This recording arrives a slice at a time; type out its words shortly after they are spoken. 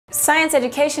SEED-Science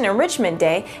Education Enrichment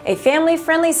Day, a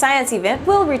family-friendly science event,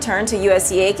 will return to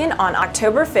USC Aiken on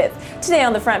October 5th. Today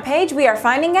on the front page, we are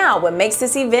finding out what makes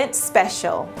this event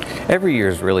special. Every year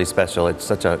is really special. It's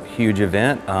such a huge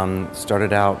event.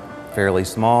 Started out fairly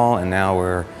small, and now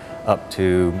we're up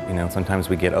to, sometimes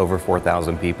we get over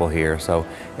 4,000 people here. So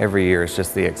every year it's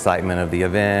just the excitement of the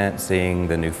event, seeing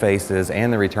the new faces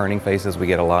and the returning faces. We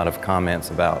get a lot of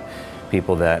comments about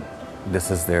people that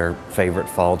this is their favorite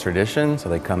fall tradition, so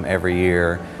they come every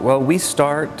year. Well, we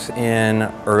start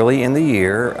early in the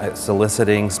year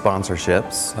soliciting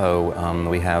sponsorships. So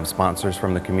we have sponsors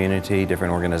from the community,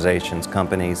 different organizations,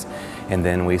 companies, and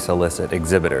then we solicit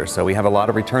exhibitors. So we have a lot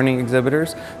of returning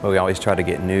exhibitors, but we always try to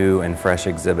get new and fresh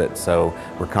exhibits. So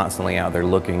we're constantly out there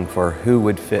looking for who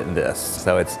would fit this.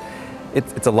 So it's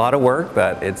a lot of work,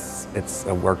 but it's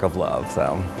a work of love.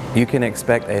 So you can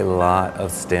expect a lot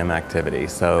of STEM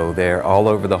activities. So they're all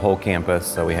over the whole campus.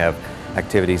 So we have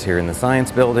activities here in the Science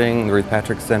Building, the Ruth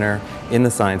Patrick Center, in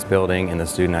the Science Building, in the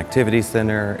Student Activity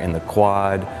Center, in the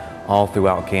Quad, all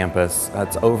throughout campus.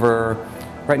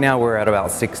 Right now we're at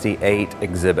about 68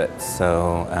 exhibits.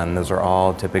 So those are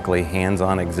all typically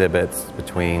hands-on exhibits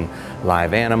between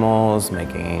live animals,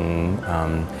 making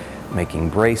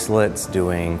bracelets,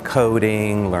 doing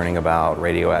coding, learning about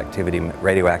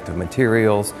radioactive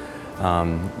materials.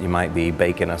 You might be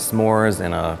baking a s'mores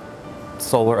in a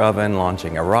solar oven,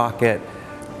 launching a rocket.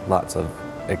 Lots of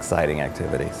exciting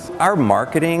activities. Our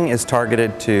marketing is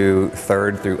targeted to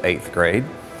 3rd through 8th grade,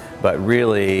 but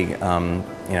really,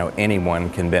 anyone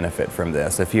can benefit from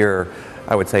this.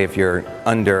 I would say if you're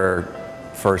under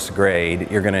 1st grade,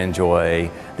 you're going to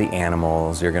enjoy the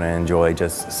animals, you're going to enjoy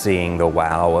just seeing the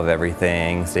wow of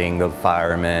everything, seeing the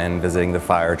firemen, visiting the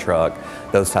fire truck,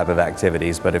 those type of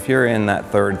activities. But if you're in that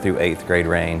 3rd through 8th grade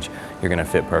range, you're going to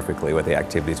fit perfectly with the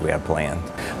activities we have planned.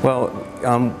 Well,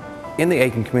 in the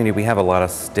Aiken community, we have a lot of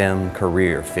STEM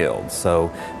career fields.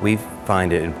 So we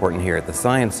find it important here at the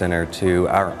Science Center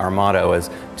our motto is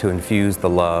to infuse the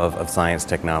love of science,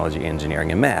 technology,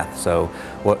 engineering, and math. So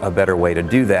what a better way to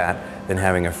do that than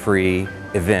having a free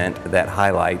event that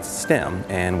highlights STEM.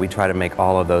 And we try to make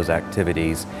all of those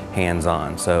activities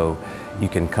hands-on. So you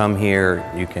can come here,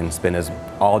 you can spend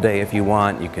all day if you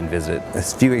want, you can visit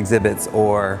as few exhibits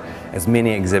or as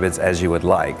many exhibits as you would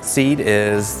like. SEED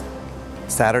is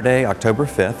Saturday, October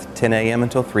 5th, 10 a.m.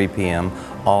 until 3 p.m.,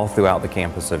 all throughout the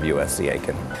campus of USC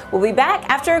Aiken. We'll be back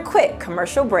after a quick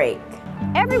commercial break.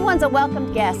 Everyone's a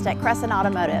welcome guest at Crescent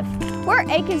Automotive. We're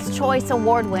Aiken's Choice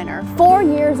Award winner 4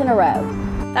 years in a row.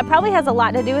 That probably has a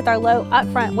lot to do with our low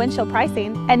upfront windshield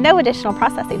pricing and no additional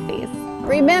processing fees.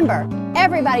 Remember,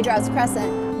 everybody drives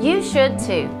Crescent. You should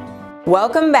too.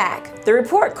 Welcome back. The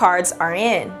report cards are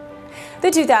in.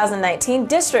 The 2019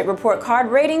 District Report Card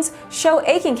ratings show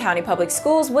Aiken County Public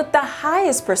Schools with the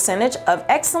highest percentage of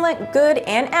excellent, good,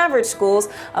 and average schools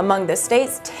among the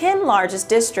state's 10 largest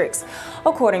districts,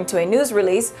 according to a news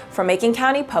release from Aiken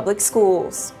County Public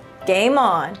Schools. Game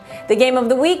on! The game of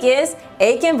the week is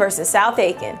Aiken versus South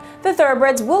Aiken. The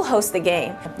Thoroughbreds will host the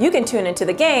game. You can tune into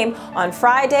the game on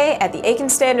Friday at the Aiken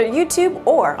Standard YouTube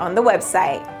or on the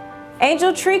website.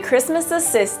 Angel Tree Christmas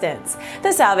Assistance.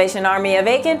 The Salvation Army of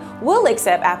Aiken will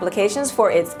accept applications for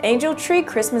its Angel Tree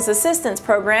Christmas Assistance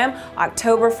program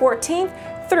October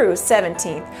 14th through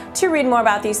 17th. To read more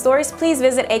about these stories, please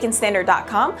visit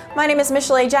aikenstandard.com. My name is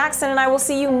Michelle A. Jackson, and I will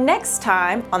see you next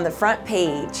time on the front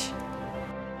page.